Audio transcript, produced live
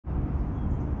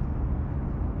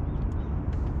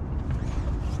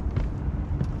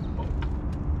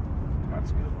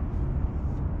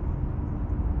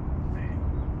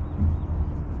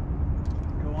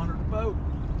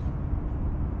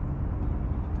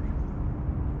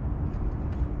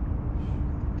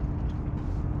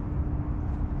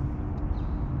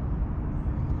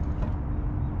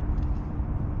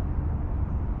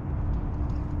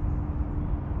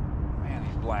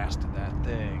blasted that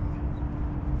thing.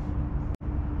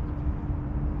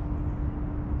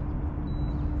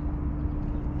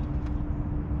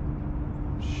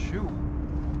 Shoot.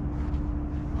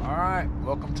 Alright,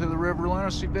 welcome to the River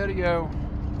Lunacy video.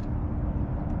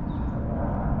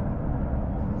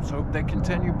 Let's hope they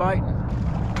continue biting.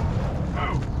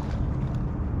 Oh.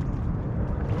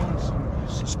 Doing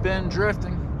some spin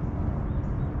drifting.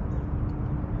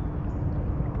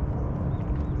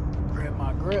 Grab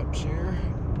my grips here.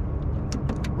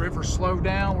 River slowed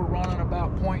down. We're running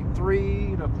about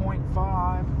 0.3 to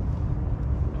 0.5.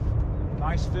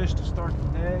 Nice fish to start the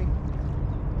day.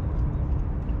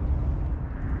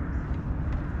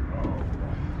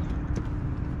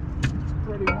 It's a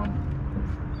pretty one.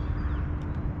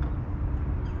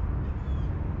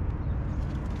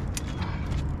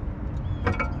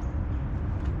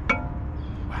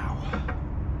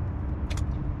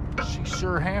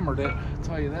 Sure hammered it, I'll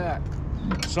tell you that.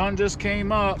 Sun just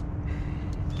came up.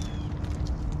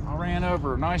 I ran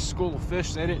over a nice school of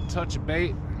fish. They didn't touch a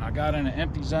bait. I got in an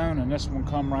empty zone and this one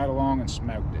come right along and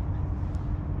smoked it.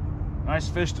 Nice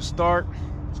fish to start.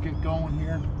 Let's get going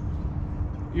here.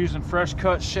 Using fresh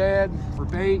cut shad for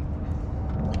bait.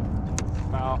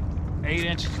 About 8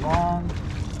 inches long.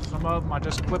 Some of them I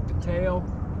just clipped the tail.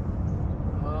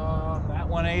 That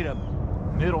one ate a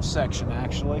middle section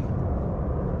actually.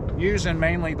 Using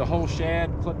mainly the whole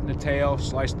shad, clipping the tail,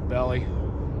 slice the belly,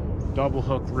 double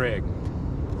hook rig.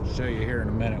 I'll show you here in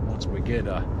a minute once we get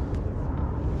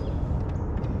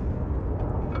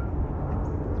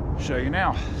show you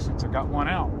now since I got one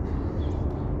out.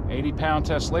 80-pound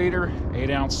test leader,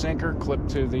 8-ounce sinker, clipped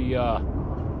to the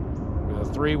with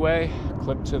a 3-way,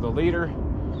 clipped to the leader.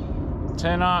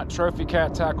 10-aught Trophy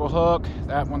Cat tackle hook.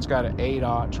 That one's got an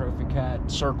 8-aught Trophy Cat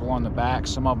circle on the back.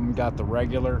 Some of them got the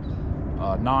regular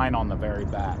 9 on the very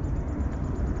back.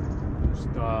 Just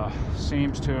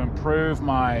seems to improve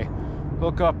my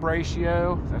hookup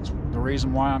ratio. That's the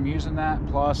reason why I'm using that.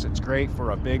 Plus, it's great for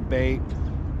a big bait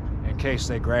in case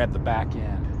they grab the back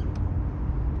end.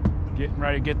 Getting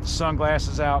ready to get the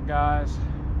sunglasses out, guys.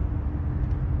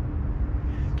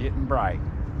 Getting bright.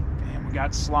 And we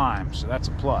got slime, so that's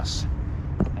a plus.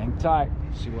 Hang tight,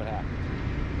 see what happens.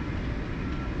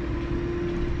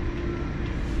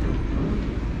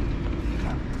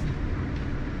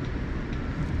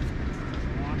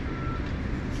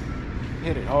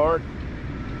 Hit it hard.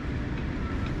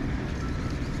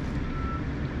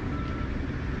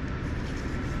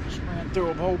 Just ran through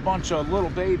a whole bunch of little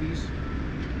babies.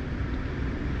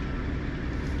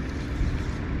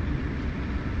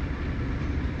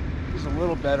 He's a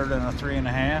little better than a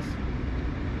 3.5.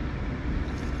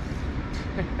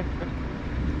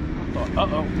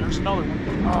 Uh-oh, there's another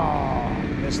one. Oh,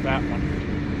 missed that one.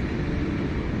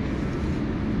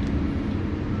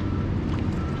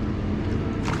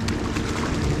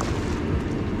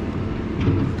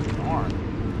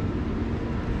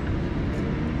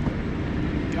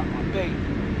 Bait.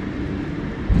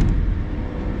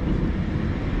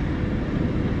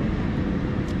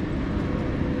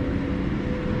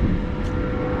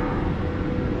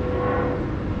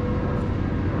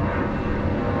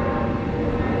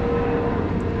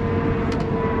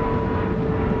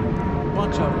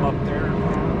 Bunch of them up there.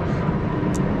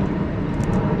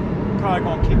 Probably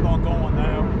gonna keep on going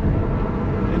now.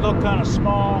 They look kind of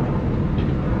small.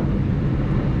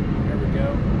 There we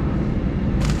go.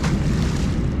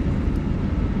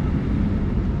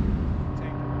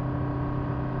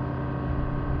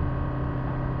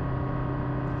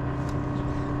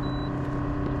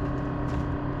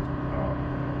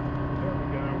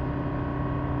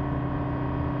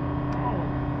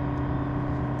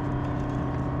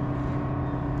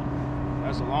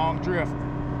 That's a long drift.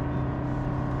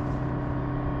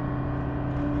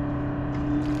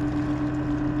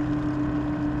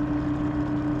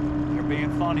 They're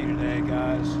being funny today,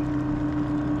 guys.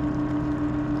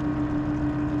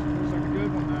 Looks like a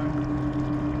good one though.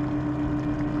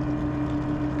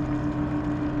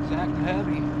 It's acting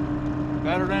heavy.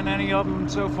 Better than any of them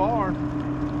so far.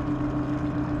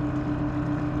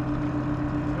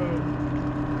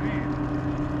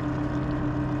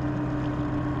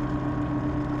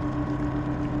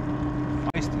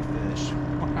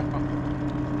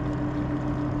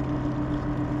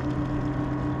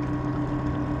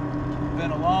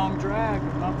 Been a long drag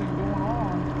with nothing going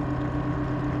on.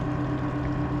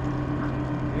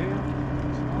 Yeah,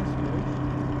 it's nice fish.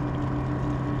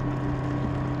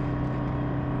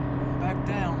 Back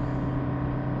down.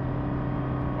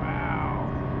 Wow.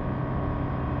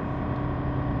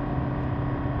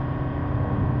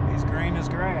 He's green as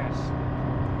grass.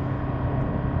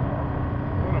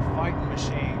 What a fighting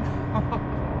machine.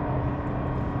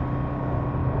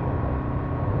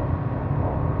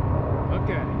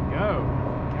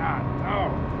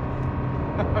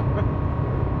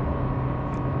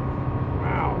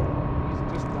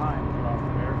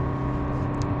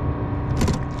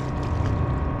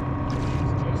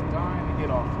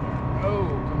 off. Oh,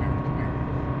 come here, come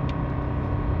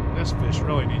here. This fish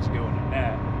really needs to go in the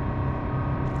net.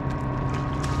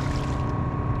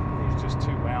 He's just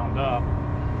too wound up.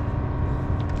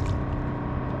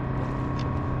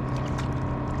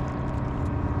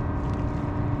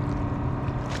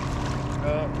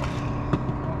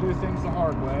 Don't do things the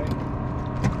hard way.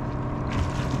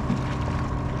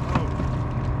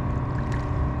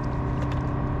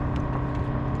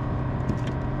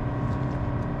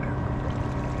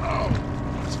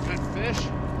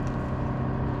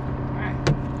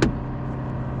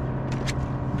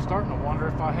 Starting to wonder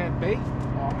if I had bait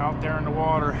out there in the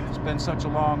water. It's been such a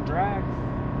long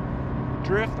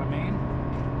drift, I mean.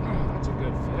 Oh, that's a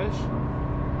good fish.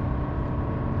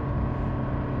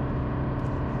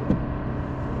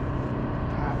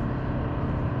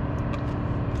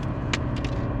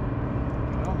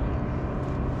 Well,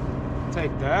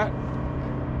 take that.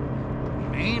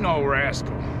 Mean old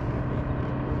rascal.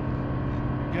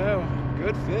 There you go.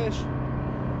 Good fish.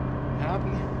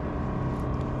 Happy.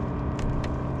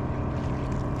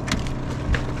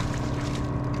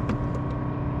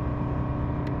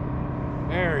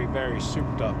 Very, very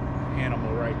souped up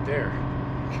animal right there.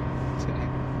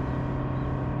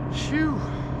 Shoo,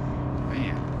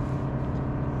 man.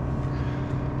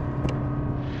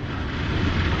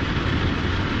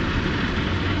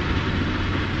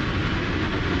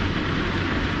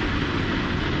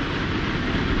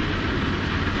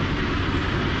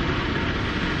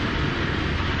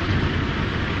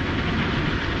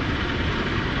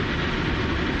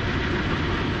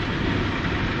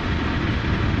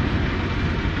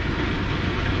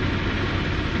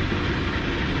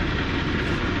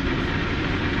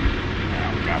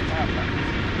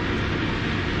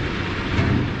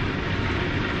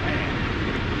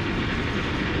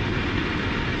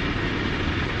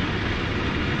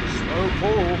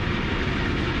 Pull.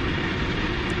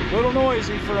 Little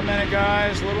noisy for a minute,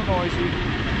 guys. A little noisy.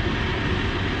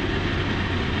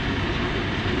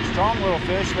 Strong little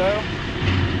fish, though.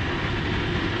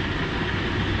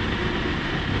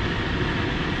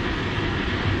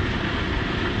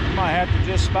 Might have to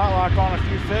just spot lock on a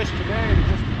few fish today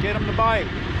just to get them to bite.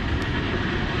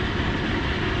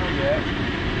 Oh yeah.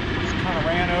 Just kind of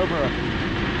ran over a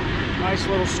nice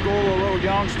little school of little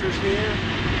youngsters here.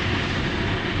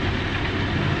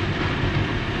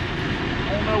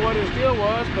 I don't know what his deal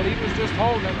was, but he was just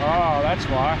holding it. Oh, that's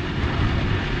why.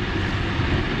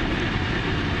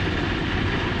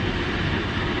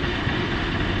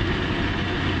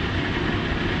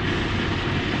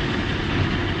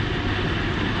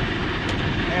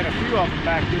 Had a few of them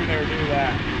back through there do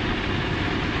that.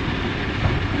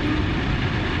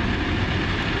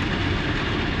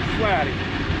 Flatty.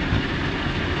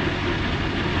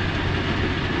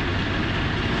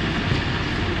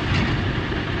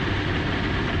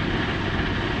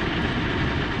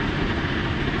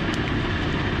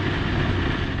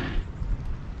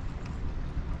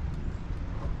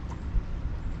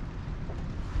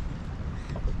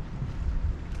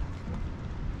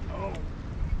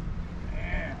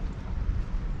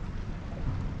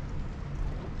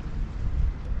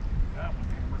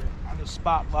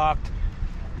 Spot locked.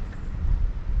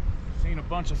 Seen a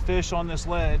bunch of fish on this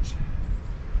ledge.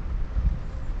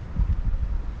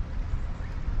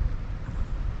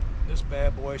 This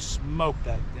bad boy smoked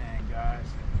that thing, guys.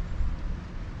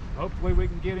 Hopefully we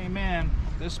can get him in.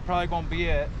 This is probably gonna be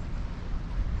it.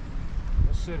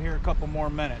 We'll sit here a couple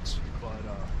more minutes, but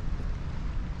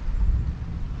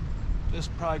this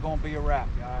is probably gonna be a wrap,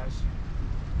 guys.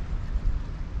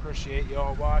 Appreciate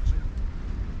y'all watching.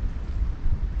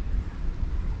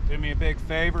 Do me a big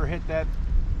favor, hit that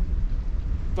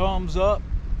thumbs up,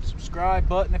 subscribe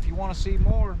button if you want to see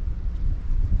more.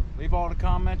 Leave all the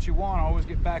comments you want, I'll always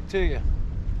get back to you.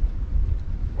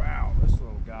 Wow, this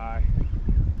little guy.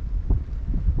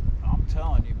 I'm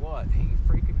telling you what, he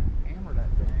freaking hammered that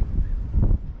thing.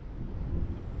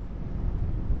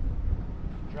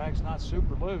 Drag's not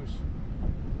super loose.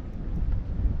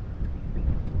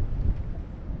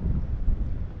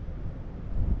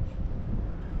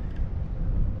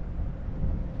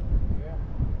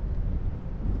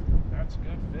 That's a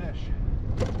good fish.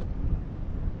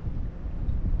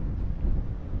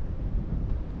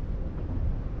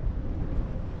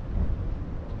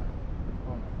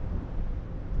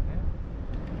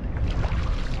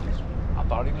 I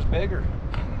thought he was bigger.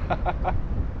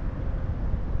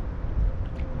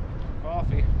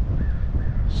 Coffee.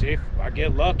 See if I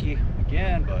get lucky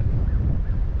again, but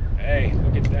hey,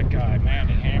 look at that guy, man,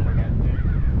 he hammered that thing.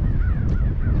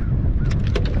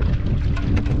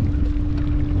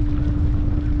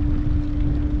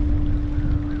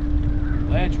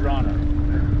 Ledge runner.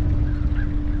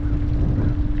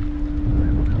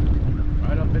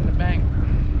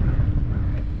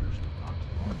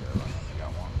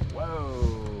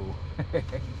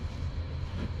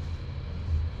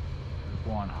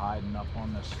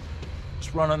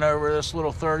 just running over this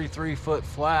little 33-foot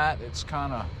flat. It's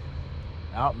kind of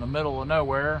out in the middle of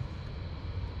nowhere.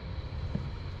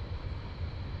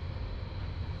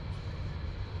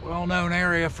 Well-known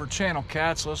area for channel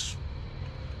cats. Let's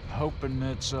hoping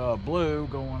it's blue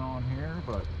going on here,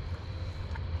 but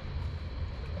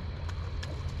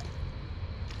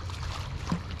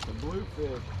it's a blue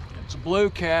fish. It's a blue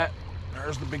cat.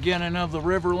 There's the beginning of the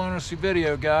River Lunacy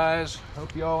video, guys.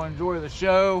 Hope you all enjoy the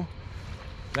show.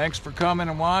 Thanks for coming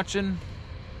and watching.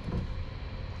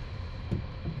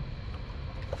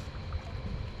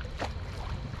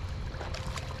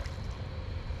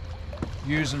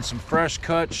 Using some fresh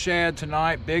cut shad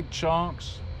tonight, big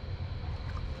chunks.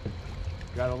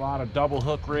 Got a lot of double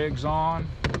hook rigs on.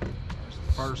 There's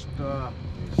the first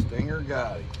Stinger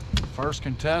got him. First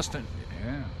contestant.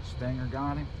 Yeah, Stinger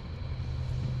got him.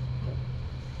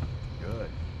 Good.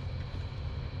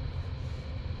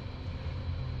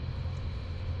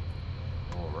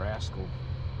 Little rascal.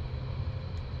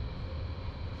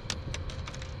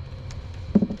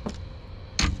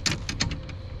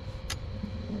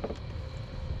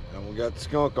 And we got the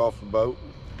skunk off the boat.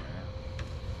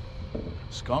 Yeah.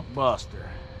 Skunk Buster.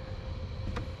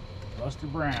 Buster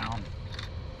Brown.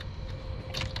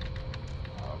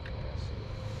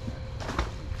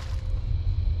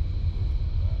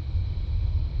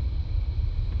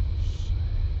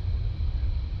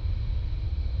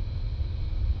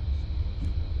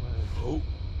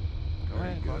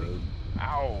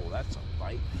 Ow, that's a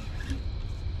bite.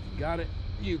 You got it?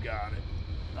 You got it.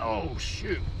 Oh,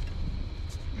 shoot.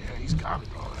 Yeah, he's got it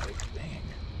all right. Dang.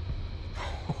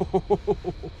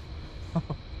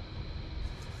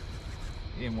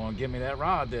 He didn't want to give me that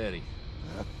rod, did he?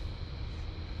 Yeah.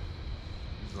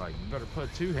 He's like, you better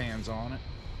put two hands on it.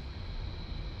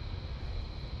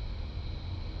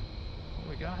 What do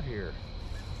we got here?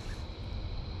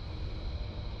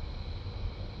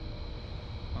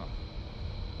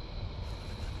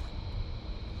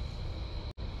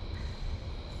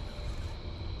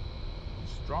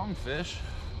 Strong fish.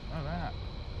 Look at that.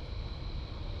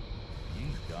 You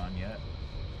ain't done yet.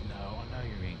 No, I know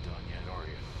you ain't done yet, are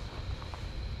you?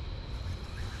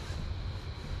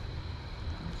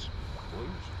 It's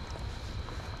blues.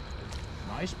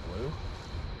 Nice blue.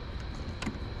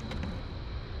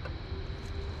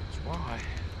 That's why.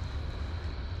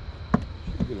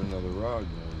 Should get another rod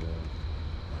going there.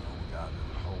 Well, we got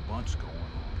a whole bunch going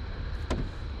on.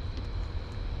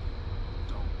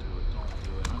 Don't do it, don't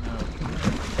do it. I know.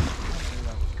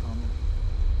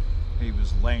 He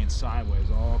was laying sideways,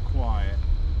 all quiet.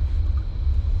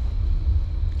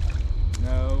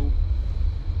 No.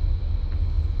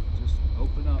 Just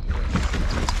open up there.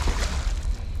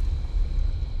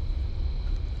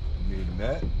 You need a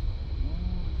net?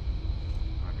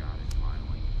 I got it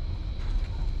finally.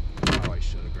 Oh, I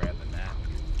should have grabbed the net.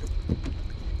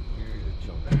 You're a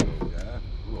chunky little guy.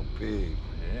 Little pig.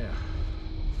 Yeah.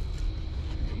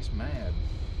 He's mad.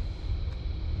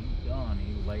 He's done.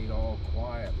 He laid all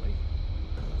quietly.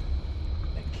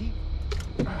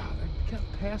 They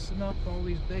kept passing up all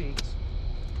these baits.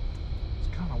 It's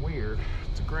kind of weird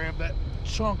to grab that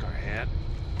chunk I had.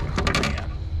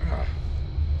 Man.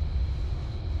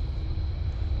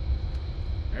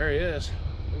 There he is.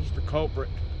 There's the culprit.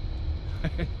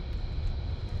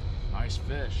 Nice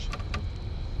fish.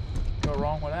 Go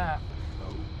wrong with that.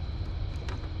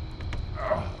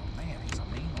 Oh man, he's a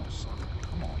mean little sucker.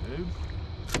 Come on, dude.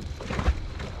 There you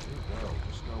go.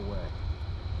 Just go away.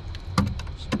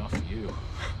 Enough of you.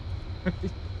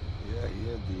 Yeah,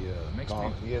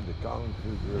 he had the Kong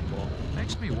grip on.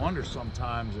 Makes me wonder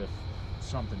sometimes if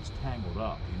something's tangled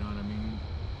up, you know what I mean?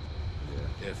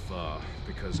 Yeah.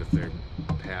 Because if they're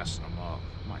passing them up,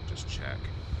 I might just check.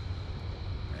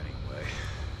 Anyway,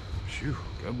 phew,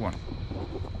 good one.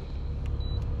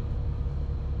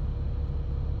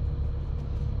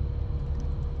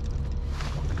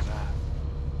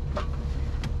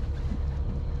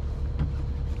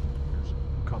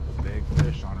 Big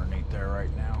fish underneath there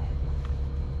right now.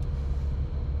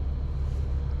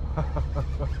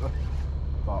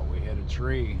 Thought we hit a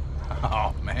tree.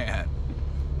 Oh man.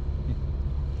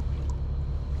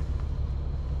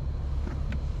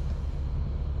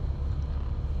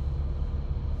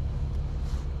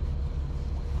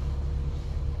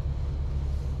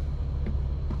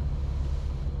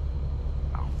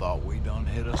 I thought we done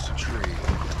hit us a tree.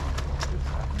 What's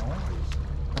that noise?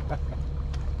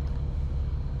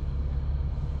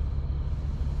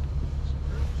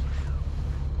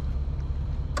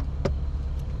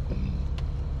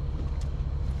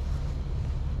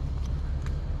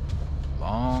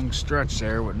 Long stretch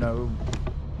there with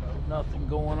nothing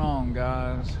going on,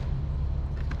 guys.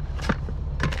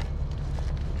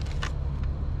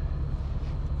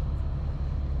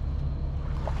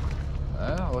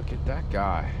 Wow, look at that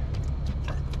guy.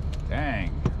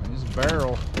 Dang, he's a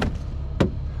barrel.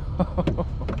 Are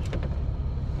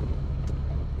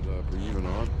you even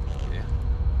on? Yeah,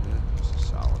 it's a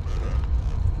solid.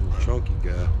 Little chunky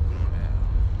guy.